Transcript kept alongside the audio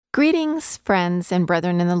Greetings, friends and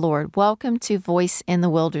brethren in the Lord. Welcome to Voice in the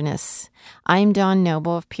Wilderness. I'm Dawn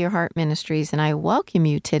Noble of Pure Heart Ministries, and I welcome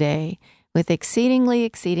you today with exceedingly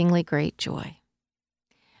great joy.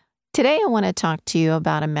 Today, I want to talk to you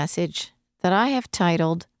about a message that I have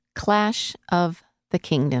titled Clash of the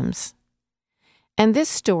Kingdoms. And this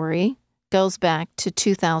story goes back to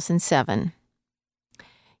 2007.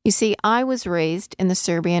 You see, I was raised in the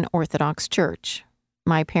Serbian Orthodox Church.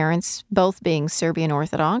 My parents, both being Serbian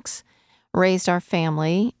Orthodox, raised our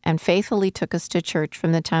family and faithfully took us to church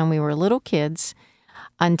from the time we were little kids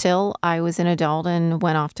until I was an adult and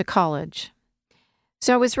went off to college.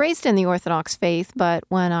 So I was raised in the Orthodox faith, but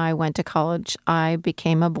when I went to college, I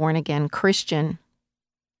became a born-again Christian.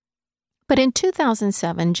 But in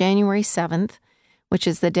 2007, January 7th, which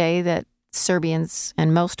is the day that Serbians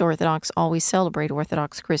and most Orthodox always celebrate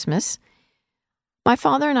Orthodox Christmas, my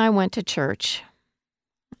father and I went to church.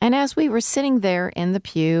 And as we were sitting there in the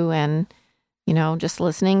pew and, just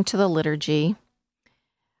listening to the liturgy,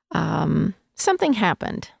 something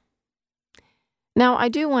happened. Now, I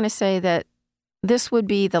do want to say that this would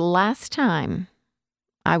be the last time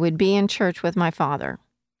I would be in church with my father.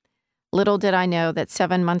 Little did I know that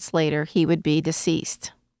 7 months later he would be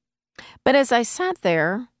deceased. But as I sat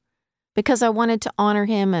there, because I wanted to honor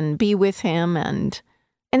him and be with him and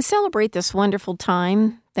celebrate this wonderful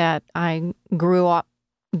time that I grew up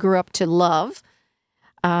to love,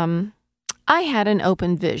 I had an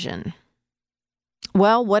open vision.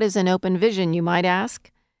 Well, what is an open vision, you might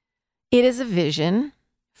ask? It is a vision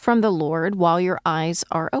from the Lord while your eyes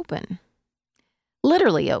are open,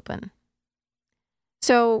 literally open.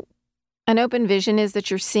 So an open vision is that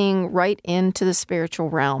you're seeing right into the spiritual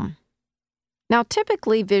realm. Now,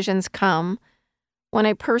 typically visions come when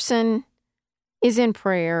a person is in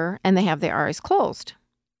prayer and they have their eyes closed.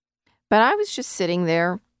 But I was just sitting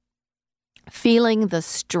there feeling the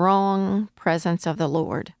strong presence of the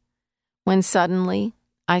Lord when suddenly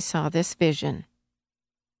I saw this vision.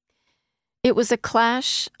 It was a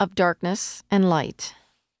clash of darkness and light.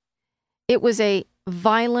 It was a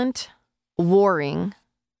violent warring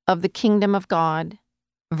of the kingdom of God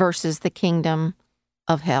versus the kingdom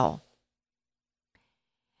of hell.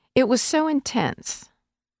 It was so intense,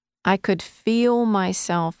 I could feel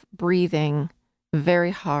myself breathing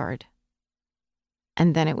very hard.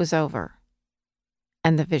 And then it was over,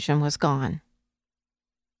 and the vision was gone.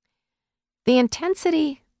 The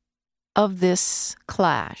intensity of this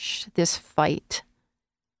clash, this fight,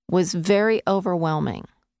 was very overwhelming.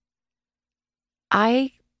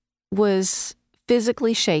 I was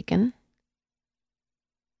physically shaken.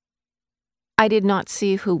 I did not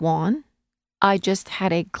see who won. I just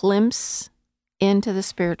had a glimpse into the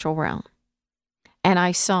spiritual realm, and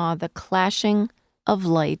I saw the clashing of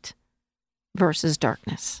light versus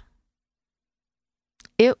darkness.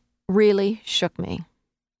 It really shook me.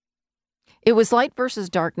 It was light versus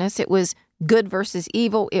darkness. It was good versus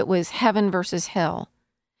evil. It was heaven versus hell.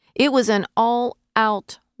 It was an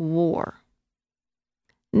all-out war.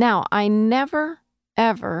 Now, I never,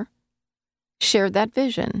 ever shared that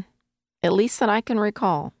vision, at least that I can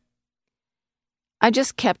recall. I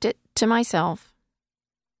just kept it to myself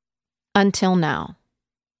until now.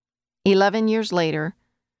 11 years later,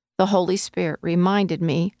 the Holy Spirit reminded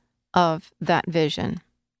me of that vision.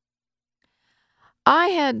 I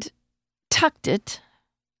had tucked it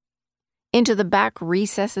into the back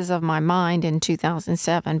recesses of my mind in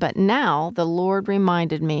 2007, but now the Lord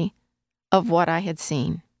reminded me of what I had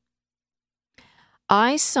seen.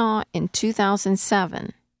 I saw in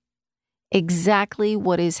 2007 exactly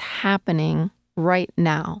what is happening right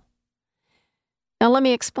now. Now, let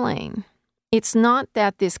me explain. It's not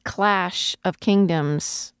that this clash of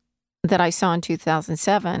kingdoms that I saw in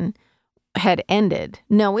 2007 had ended.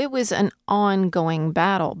 No, it was an ongoing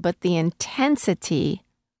battle, but the intensity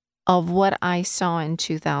of what I saw in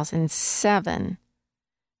 2007,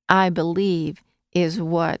 I believe, is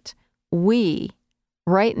what we,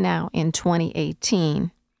 right now in 2018,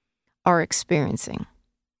 are experiencing.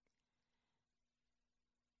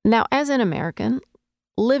 Now, as an American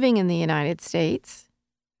living in the United States,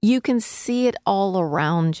 you can see it all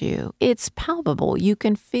around you. It's palpable. You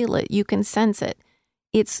can feel it. You can sense it.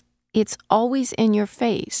 It's always in your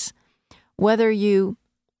face. Whether you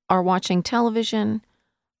are watching television,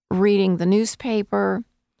 reading the newspaper,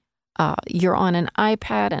 you're on an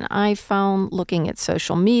iPad, an iPhone, looking at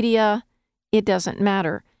social media, it doesn't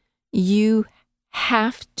matter. You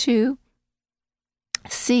have to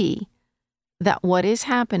see that what is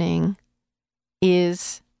happening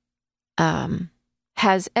is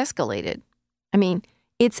has escalated. I mean,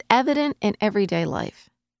 it's evident in everyday life.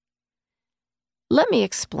 Let me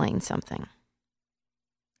explain something.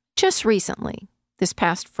 Just recently, this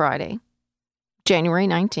past Friday, January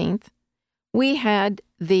 19th, we had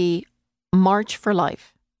the March for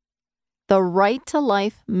Life. The Right to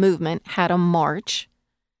Life movement had a march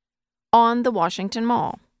on the Washington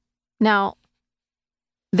Mall. Now,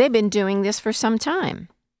 they've been doing this for some time.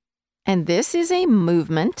 And this is a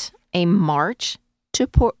movement, a march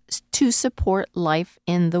to support life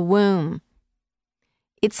in the womb.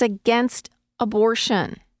 It's against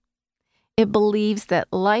abortion. It believes that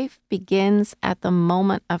life begins at the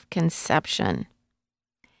moment of conception.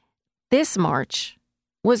 This march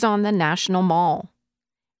was on the National Mall,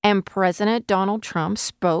 and President Donald Trump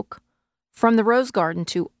spoke from the Rose Garden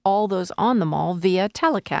to all those on the mall via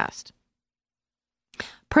telecast.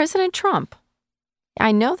 President Trump,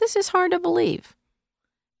 I know this is hard to believe,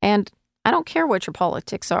 and I don't care what your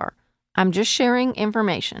politics are. I'm just sharing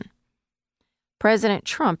information. President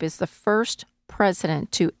Trump is the first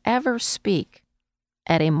president to ever speak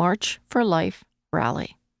at a March for Life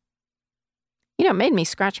rally. You know, it made me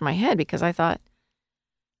scratch my head because I thought,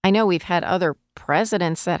 I know we've had other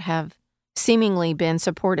presidents that have seemingly been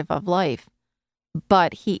supportive of life,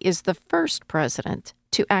 but he is the first president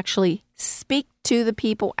to actually speak to the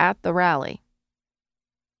people at the rally.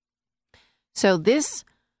 So this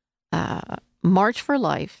March for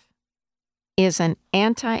Life is an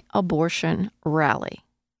anti-abortion rally.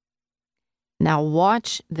 Now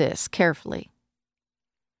watch this carefully.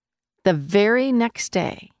 The very next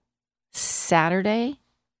day, Saturday,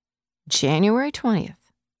 January 20th,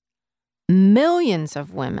 millions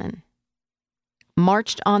of women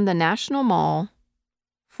marched on the National Mall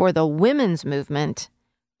for the women's movement,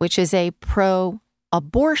 which is a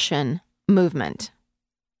pro-abortion movement.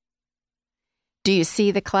 Do you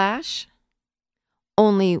see the clash?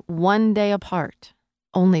 Only one day apart.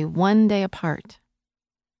 Only one day apart.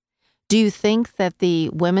 Do you think that the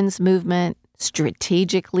women's movement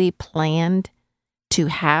strategically planned to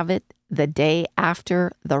have it the day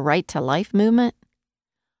after the Right to Life movement?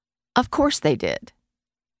 Of course they did.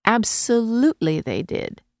 Absolutely they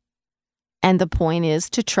did. And the point is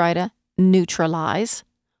to try to neutralize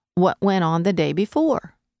what went on the day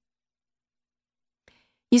before.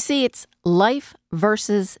 You see, it's life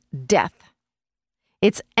versus death.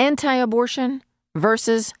 It's anti-abortion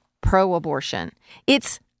versus pro-abortion.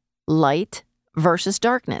 It's light versus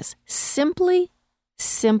darkness. Simply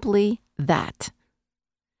that.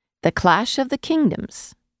 The clash of the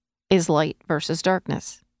kingdoms is light versus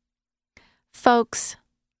darkness. Folks,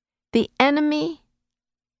 the enemy,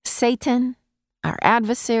 Satan, our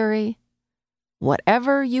adversary,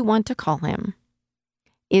 whatever you want to call him,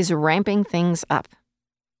 is ramping things up.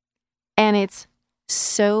 And it's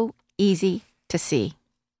so easy to see.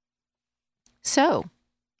 So,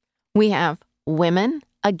 we have women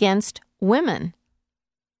against women.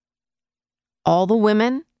 All the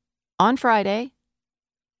women on Friday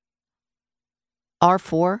are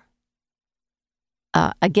for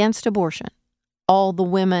against abortion. All the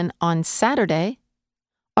women on Saturday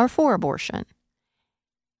are for abortion.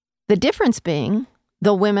 The difference being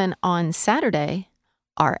the women on Saturday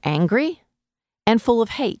are angry and full of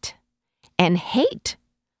hate, and hate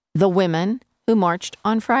the women who marched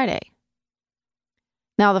on Friday.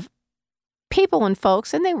 Now, the people and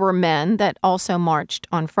folks, and they were men that also marched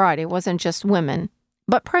on Friday, it wasn't just women,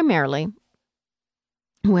 but primarily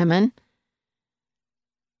women,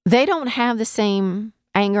 they don't have the same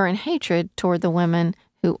anger and hatred toward the women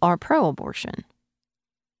who are pro-abortion.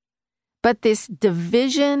 But this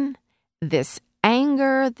division, this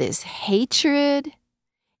anger, this hatred,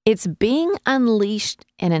 it's being unleashed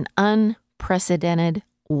in an unprecedented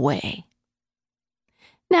way.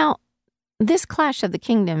 Now, this clash of the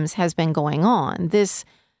kingdoms has been going on. These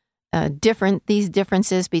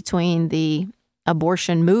differences between the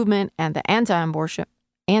abortion movement and the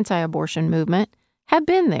anti-abortion movement have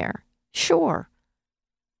been there, sure.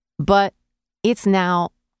 But it's now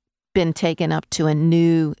been taken up to a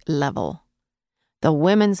new level. The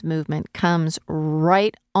women's movement comes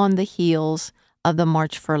right on the heels of the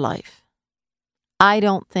March for Life. I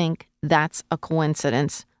don't think that's a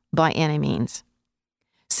coincidence by any means.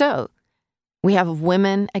 So, we have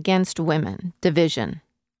women against women, division,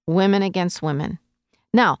 women against women.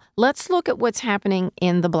 Now, let's look at what's happening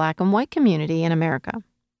in the black and white community in America.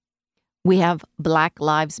 We have Black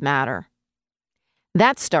Lives Matter.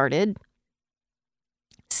 That started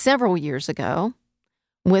several years ago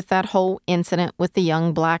with that whole incident with the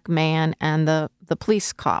young black man and the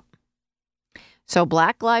police cop. So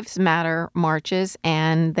Black Lives Matter marches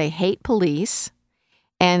and they hate police.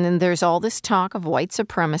 And then there's all this talk of white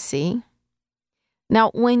supremacy.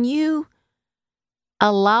 Now, when you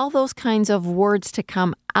allow those kinds of words to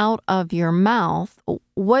come out of your mouth,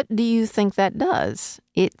 what do you think that does?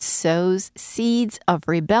 It sows seeds of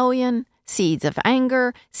rebellion, seeds of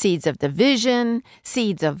anger, seeds of division,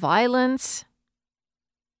 seeds of violence.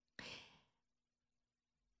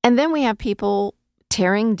 And then we have people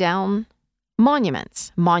tearing down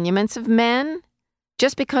monuments of men,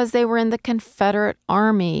 just because they were in the Confederate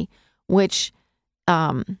Army, which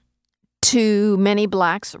to many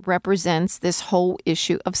blacks represents this whole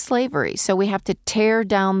issue of slavery. So we have to tear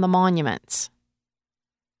down the monuments.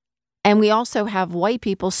 And we also have white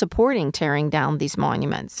people supporting tearing down these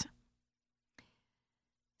monuments.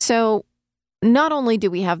 So not only do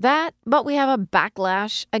we have that, but we have a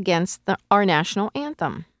backlash against our national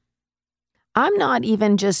anthem. I'm not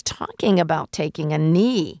even just talking about taking a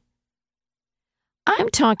knee. I'm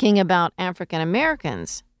talking about African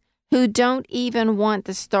Americans who don't even want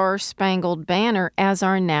the Star-Spangled Banner as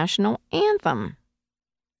our national anthem.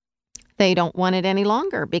 They don't want it any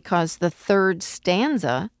longer because the third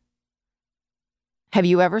stanza. Have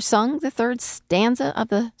you ever sung the third stanza of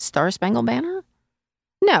the Star-Spangled Banner?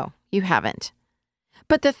 No, you haven't.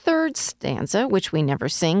 But the third stanza, which we never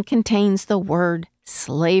sing, contains the word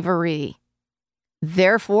slavery.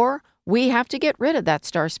 Therefore, we have to get rid of that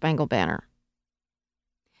Star-Spangled Banner.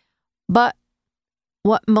 But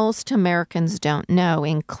what most Americans don't know,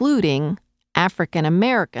 including African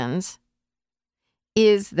Americans,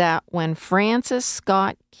 is that when Francis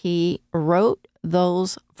Scott Key wrote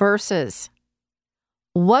those verses,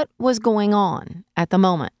 what was going on at the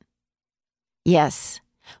moment? Yes,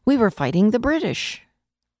 we were fighting the British.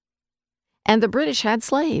 And the British had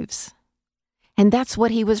slaves. And that's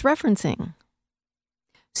what he was referencing.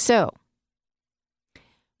 So,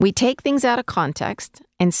 we take things out of context,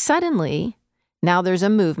 and suddenly, now there's a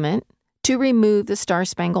movement to remove the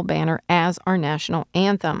Star-Spangled Banner as our national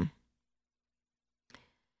anthem.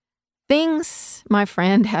 Things, my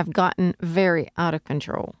friend, have gotten very out of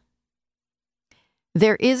control.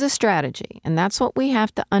 There is a strategy, and that's what we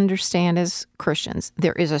have to understand as Christians.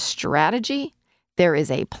 There is a strategy, there is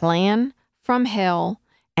a plan from hell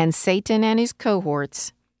and Satan and his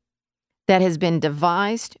cohorts that has been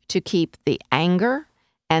devised to keep the anger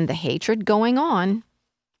and the hatred going on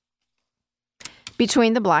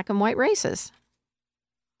between the black and white races.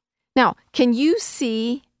 Now, can you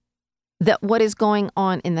see that what is going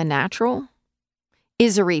on in the natural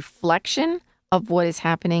is a reflection of what is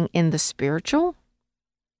happening in the spiritual?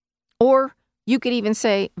 Or you could even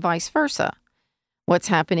say vice versa. What's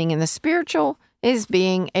happening in the spiritual is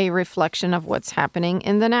being a reflection of what's happening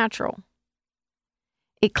in the natural.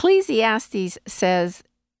 Ecclesiastes says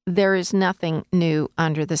there is nothing new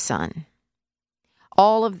under the sun.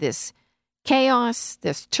 All of this chaos,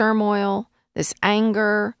 this turmoil, this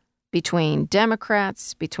anger between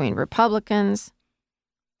Democrats, between Republicans,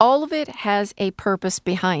 all of it has a purpose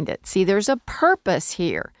behind it. See, there's a purpose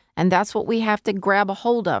here, and that's what we have to grab a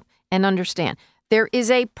hold of and understand. There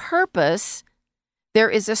is a purpose, there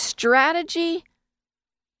is a strategy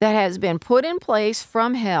that has been put in place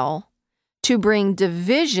from hell to bring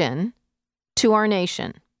division to our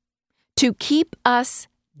nation, to keep us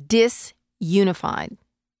disunified.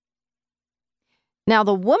 Now,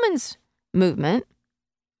 the women's movement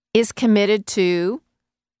is committed to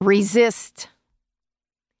resist.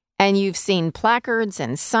 And you've seen placards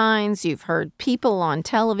and signs. You've heard people on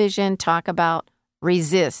television talk about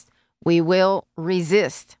resist. We will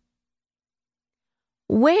resist.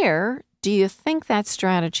 Where do you think that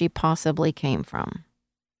strategy possibly came from?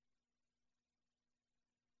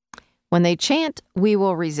 When they chant, we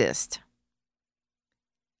will resist,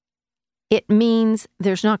 it means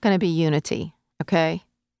there's not going to be unity, okay?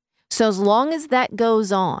 So as long as that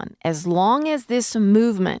goes on, as long as this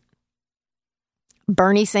movement,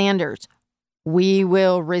 Bernie Sanders, we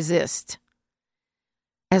will resist,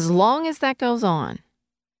 as long as that goes on,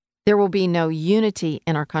 there will be no unity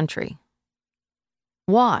in our country.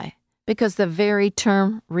 Why? Because the very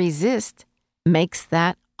term resist makes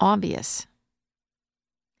that obvious.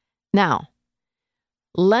 Now,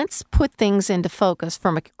 let's put things into focus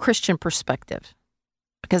from a Christian perspective,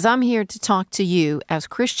 because I'm here to talk to you as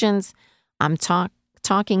Christians. I'm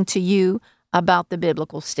talking to you about the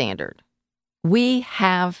biblical standard. We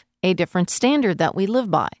have a different standard that we live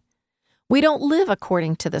by. We don't live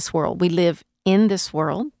according to this world. We live in this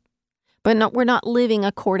world, but we're not living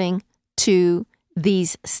according to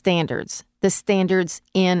these standards, the standards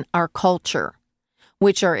in our culture,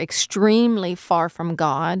 which are extremely far from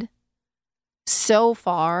God, so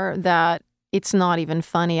far that it's not even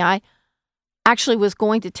funny. actually was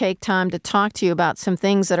going to take time to talk to you about some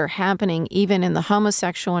things that are happening even in the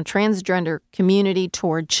homosexual and transgender community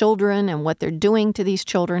toward children and what they're doing to these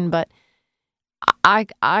children, but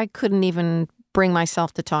I couldn't even bring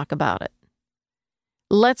myself to talk about it.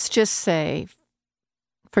 Let's just say,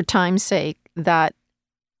 for time's sake, that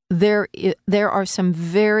there are some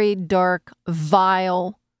very dark,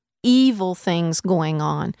 vile, evil things going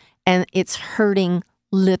on, and it's hurting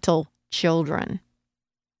little children.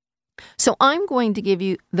 So I'm going to give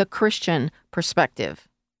you the Christian perspective.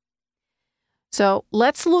 So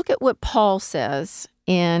let's look at what Paul says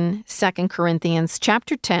in 2 Corinthians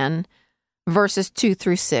chapter 10, verses 2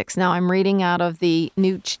 through 6. Now I'm reading out of the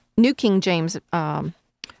New King James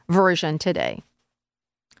Version today.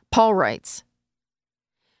 Paul writes,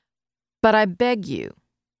 "But I beg you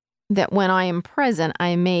that when I am present,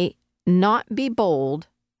 I may not be bold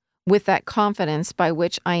with that confidence by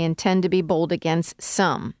which I intend to be bold against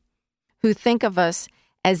some who think of us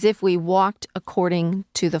as if we walked according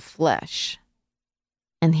to the flesh."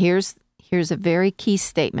 And here's a very key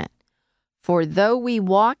statement. "For though we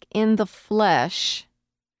walk in the flesh,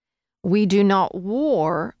 we do not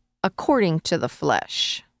war according to the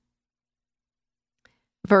flesh."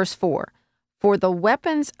 Verse 4, "For the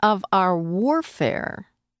weapons of our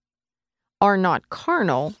warfare are not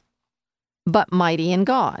carnal, but mighty in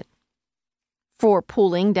God, for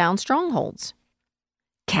pulling down strongholds,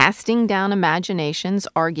 casting down imaginations,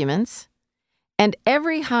 arguments, and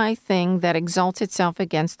every high thing that exalts itself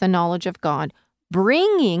against the knowledge of God,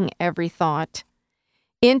 bringing every thought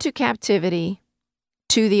into captivity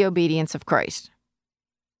to the obedience of Christ."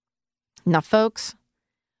 Now, folks,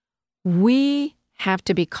 we have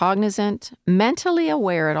to be cognizant, mentally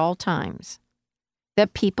aware at all times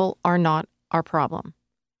that people are not our problem.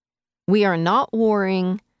 We are not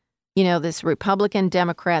warring, this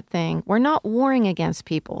Republican-Democrat thing. We're not warring against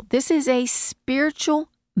people. This is a spiritual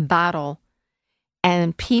battle,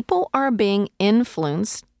 and people are being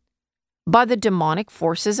influenced by the demonic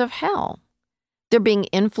forces of hell. They're being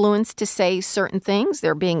influenced to say certain things.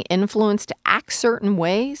 They're being influenced to act certain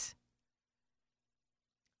ways.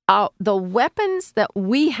 The weapons that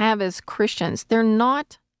we have as Christians, they're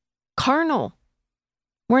not carnal.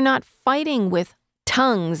 We're not fighting with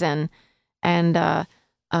tongues and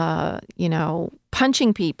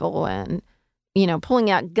punching people and, pulling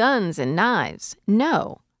out guns and knives.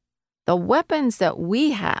 No, the weapons that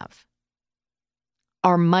we have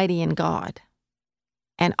are mighty in God.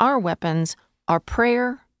 And our weapons are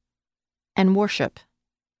prayer and worship.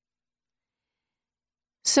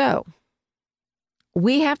 So,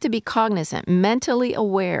 we have to be cognizant, mentally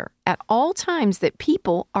aware at all times that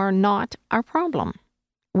people are not our problem.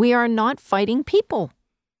 We are not fighting people.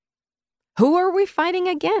 Who are we fighting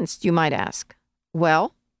against, you might ask?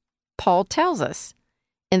 Well, Paul tells us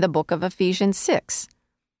in the book of Ephesians 6,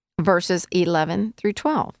 verses 11 through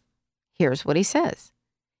 12. Here's what he says.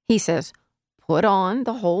 He says, "Put on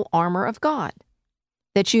the whole armor of God,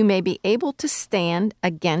 that you may be able to stand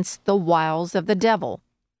against the wiles of the devil."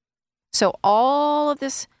 So all of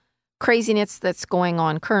this craziness that's going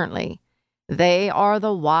on currently, they are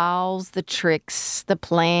the wiles, the tricks, the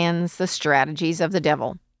plans, the strategies of the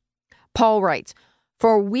devil. Paul writes,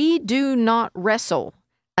 "For we do not wrestle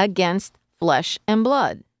against flesh and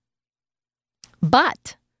blood,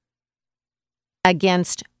 but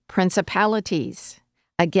against principalities,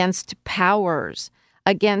 against powers,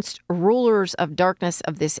 against rulers of darkness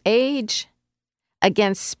of this age,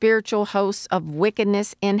 against spiritual hosts of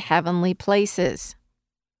wickedness in heavenly places."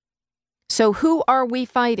 So who are we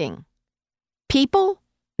fighting? People?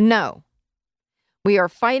 No. We are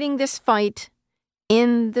fighting this fight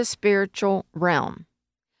in the spiritual realm.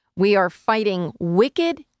 We are fighting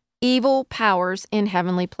wicked, evil powers in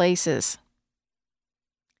heavenly places.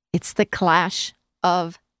 It's the clash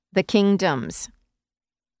of the kingdoms.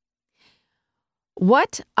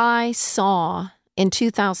 What I saw in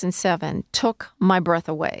 2007 took my breath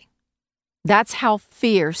away. That's how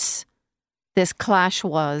fierce this clash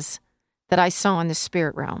was that I saw in the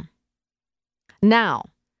spirit realm. Now,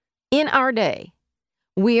 in our day,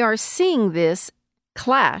 we are seeing this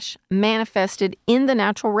clash manifested in the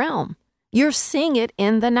natural realm. You're seeing it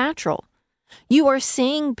in the natural. You are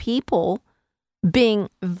seeing people being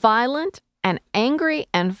violent and angry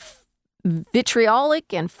and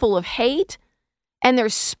vitriolic and full of hate, and they're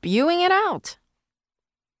spewing it out.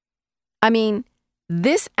 I mean,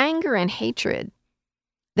 this anger and hatred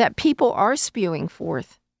that people are spewing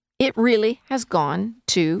forth, it really has gone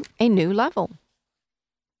to a new level.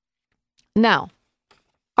 Now,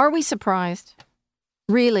 are we surprised?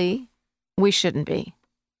 Really, we shouldn't be.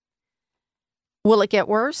 Will it get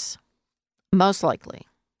worse? Most likely.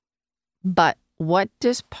 But what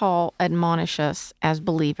does Paul admonish us as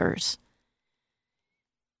believers?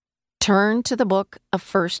 Turn to the book of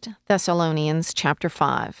 1 Thessalonians chapter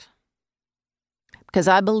 5. Because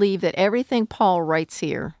I believe that everything Paul writes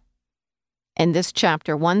here in this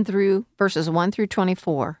chapter, verses 1 through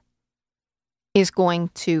 24, is going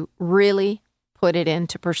to really put it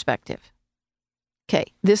into perspective. Okay,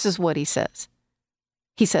 this is what he says.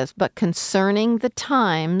 He says, "But concerning the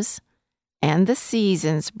times and the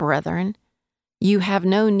seasons, brethren, you have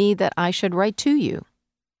no need that I should write to you.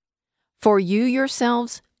 For you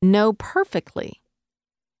yourselves know perfectly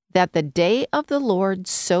that the day of the Lord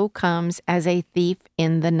so comes as a thief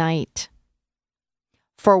in the night.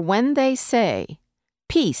 For when they say,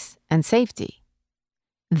 peace and safety,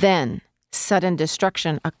 then sudden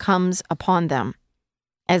destruction comes upon them,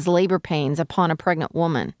 as labor pains upon a pregnant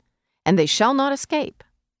woman, and they shall not escape.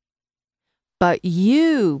 But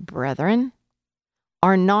you, brethren,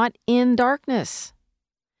 are not in darkness,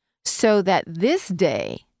 so that this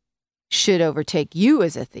day should overtake you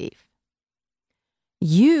as a thief.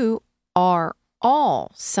 You are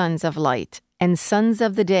all sons of light and sons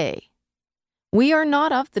of the day. We are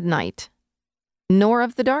not of the night, nor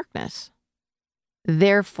of the darkness.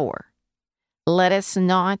 Therefore, let us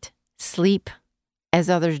not sleep as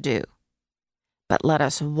others do, but let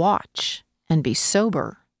us watch and be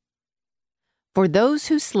sober. For those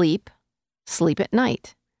who sleep, sleep at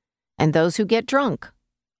night, and those who get drunk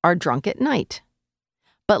are drunk at night.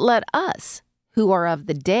 But let us, who are of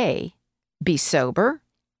the day, be sober,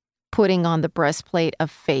 putting on the breastplate of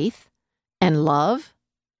faith and love,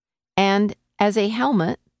 and as a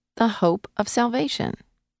helmet, the hope of salvation.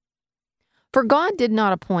 For God did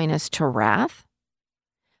not appoint us to wrath,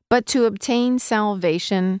 but to obtain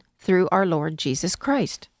salvation through our Lord Jesus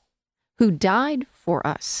Christ, who died for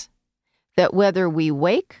us, that whether we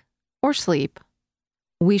wake or sleep,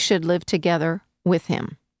 we should live together with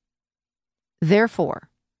him. Therefore,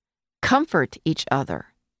 comfort each other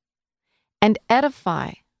and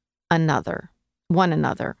edify one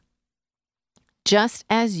another, just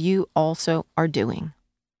as you also are doing.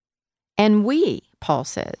 And we, Paul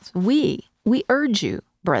says, we urge you,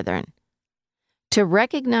 brethren, to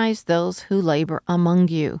recognize those who labor among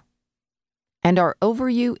you and are over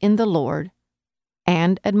you in the Lord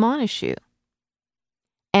and admonish you,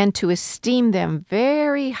 and to esteem them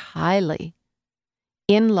very highly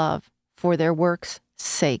in love for their work's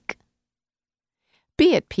sake.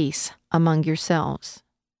 Be at peace among yourselves.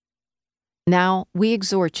 Now we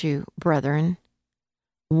exhort you, brethren,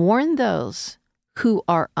 warn those who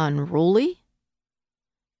are unruly,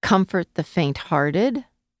 comfort the faint-hearted,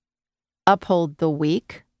 uphold the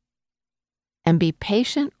weak, and be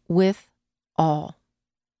patient with all.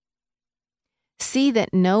 See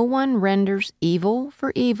that no one renders evil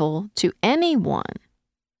for evil to anyone,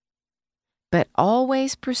 but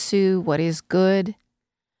always pursue what is good,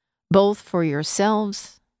 both for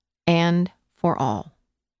yourselves and for all.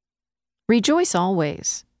 Rejoice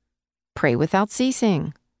always. Pray without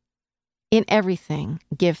ceasing. In everything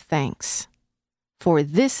give thanks, for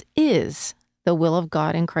this is the will of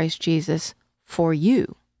God in Christ Jesus for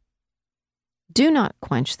you. Do not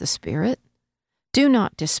quench the Spirit. Do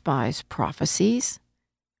not despise prophecies.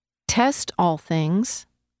 Test all things.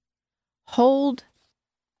 Hold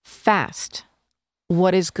fast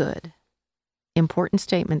what is good. Important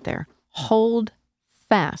statement there. Hold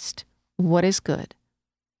fast what is good.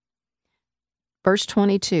 Verse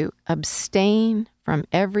 22, abstain from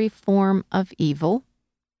every form of evil.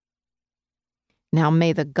 Now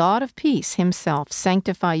may the God of peace himself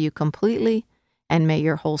sanctify you completely, and may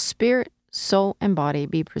your whole spirit, soul, and body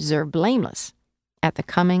be preserved blameless at the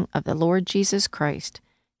coming of the Lord Jesus Christ.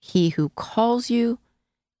 He who calls you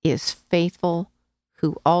is faithful,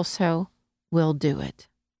 who also will do it.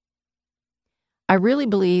 I really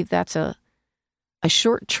believe that's a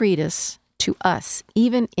short treatise to us,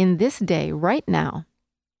 even in this day, right now.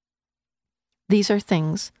 These are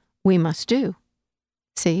things we must do.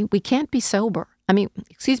 See, we can't be sober.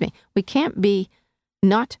 We can't be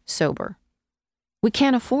not sober. We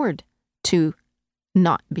can't afford to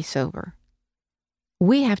not be sober.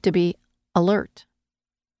 We have to be alert,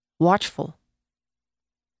 watchful,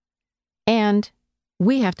 and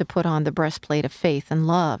we have to put on the breastplate of faith and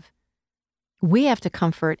love. We have to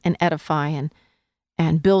comfort and edify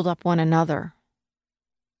and build up one another.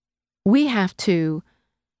 We have to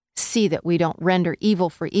see that we don't render evil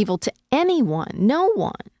for evil to anyone, no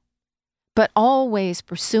one, but always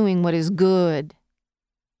pursuing what is good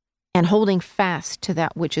and holding fast to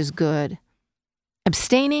that which is good,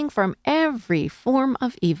 abstaining from every form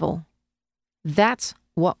of evil. That's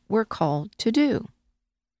what we're called to do.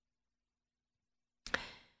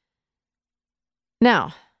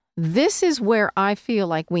 Now, this is where I feel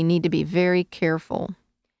like we need to be very careful.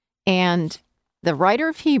 And the writer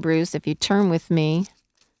of Hebrews, if you turn with me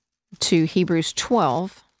to Hebrews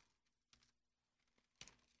 12,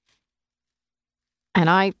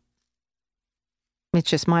 and it's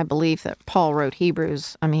just my belief that Paul wrote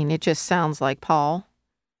Hebrews. I mean, it just sounds like Paul,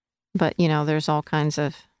 but, there's all kinds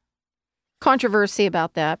of controversy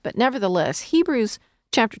about that. But nevertheless, Hebrews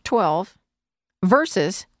chapter 12,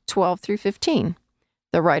 verses 12 through 15,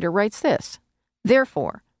 the writer writes this: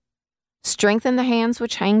 "Therefore, strengthen the hands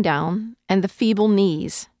which hang down and the feeble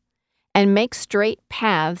knees, and make straight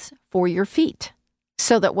paths for your feet,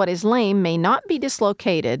 so that what is lame may not be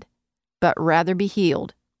dislocated, but rather be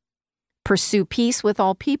healed. Pursue peace with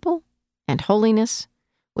all people and holiness,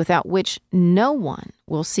 without which no one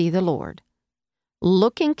will see the Lord.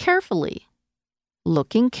 Looking carefully,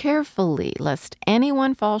 lest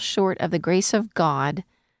anyone fall short of the grace of God,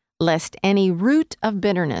 lest any root of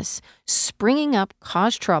bitterness springing up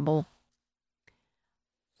cause trouble,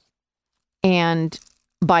 and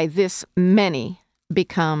by this many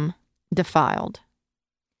become defiled."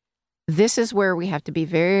 This is where we have to be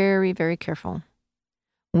very, very careful.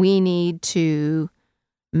 We need to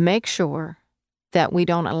make sure that we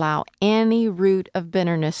don't allow any root of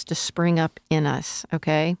bitterness to spring up in us,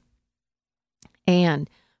 okay? And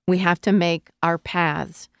we have to make our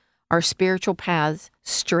paths, our spiritual paths,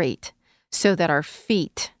 straight so that our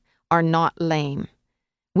feet are not lame.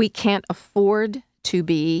 We can't afford to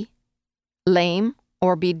be lame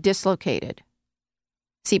or be dislocated.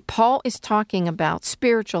 See, Paul is talking about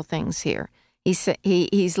spiritual things here. He's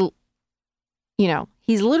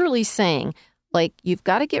literally saying, like, you've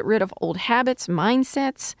got to get rid of old habits,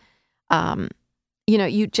 mindsets.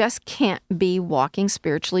 You just can't be walking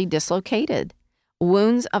spiritually dislocated.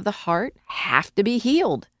 Wounds of the heart have to be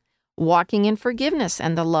healed. Walking in forgiveness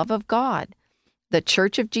and the love of God. The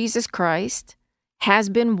Church of Jesus Christ has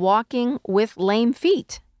been walking with lame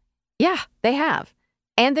feet. Yeah, they have.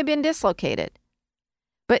 And they've been dislocated.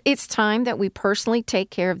 But it's time that we personally take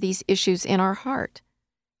care of these issues in our heart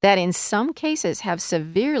that in some cases have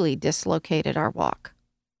severely dislocated our walk.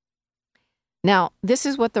 Now, this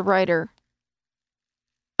is what the writer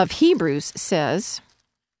of Hebrews says.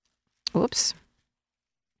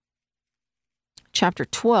 Chapter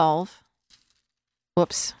 12.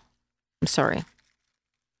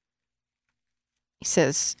 He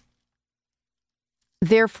says,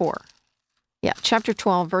 therefore, chapter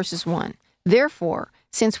 12, verses 1. "Therefore,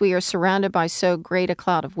 since we are surrounded by so great a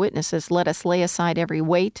cloud of witnesses, let us lay aside every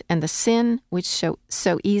weight and the sin which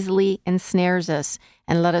so easily ensnares us,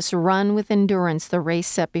 and let us run with endurance the race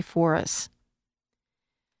set before us."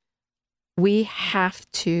 We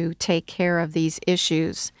have to take care of these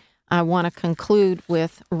issues. I want to conclude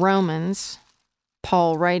with Romans,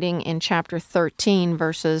 Paul writing in chapter 13,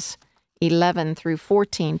 verses 11 through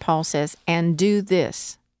 14, Paul says, "And do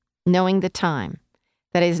this, knowing the time,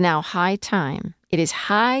 that it is now high time. It is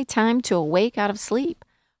high time to awake out of sleep,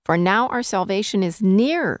 for now our salvation is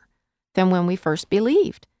nearer than when we first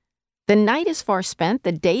believed. The night is far spent,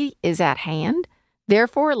 the day is at hand.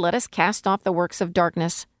 Therefore let us cast off the works of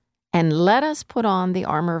darkness, and let us put on the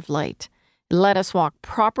armor of light. Let us walk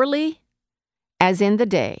properly as in the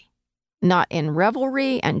day, not in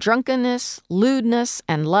revelry and drunkenness, lewdness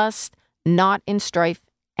and lust, not in strife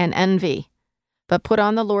and envy, but put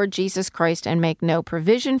on the Lord Jesus Christ and make no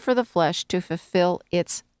provision for the flesh to fulfill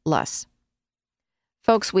its lusts."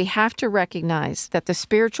 Folks, we have to recognize that the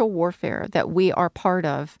spiritual warfare that we are part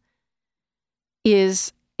of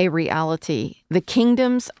is a reality. The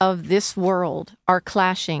kingdoms of this world are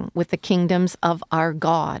clashing with the kingdoms of our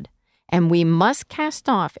God, and we must cast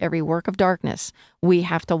off every work of darkness. We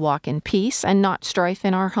have to walk in peace and not strife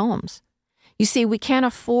in our homes. You see, we can't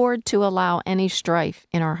afford to allow any strife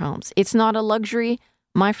in our homes. It's not a luxury,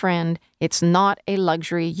 my friend. It's not a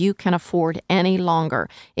luxury you can afford any longer.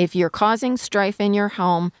 If you're causing strife in your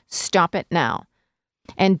home, stop it now.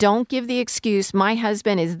 And don't give the excuse, my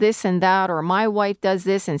husband is this and that, or my wife does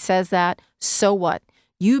this and says that. So what?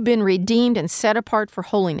 You've been redeemed and set apart for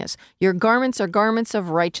holiness. Your garments are garments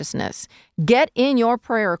of righteousness. Get in your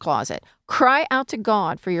prayer closet. Cry out to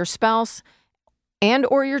God for your spouse and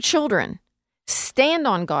or your children. Stand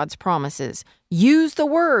on God's promises. Use the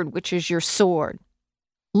word, which is your sword.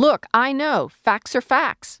 Look, I know facts are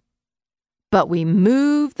facts, but we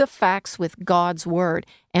move the facts with God's word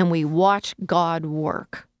and we watch God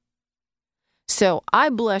work. So I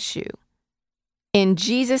bless you in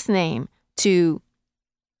Jesus' name to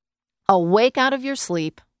awake out of your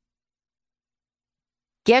sleep,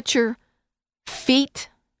 get your feet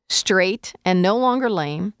straight and no longer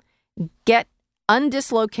lame, get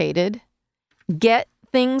undislocated, Get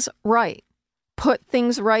things right. Put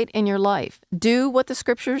things right in your life. Do what the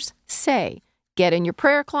scriptures say. Get in your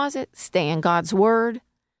prayer closet, stay in God's word,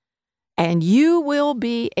 and you will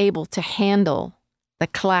be able to handle the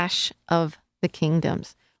clash of the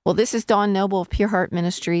kingdoms. Well, this is Dawn Noble of Pure Heart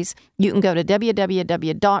Ministries. You can go to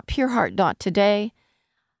www.pureheart.today.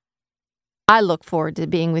 I look forward to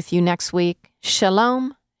being with you next week.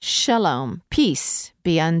 Shalom, shalom. Peace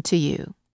be unto you.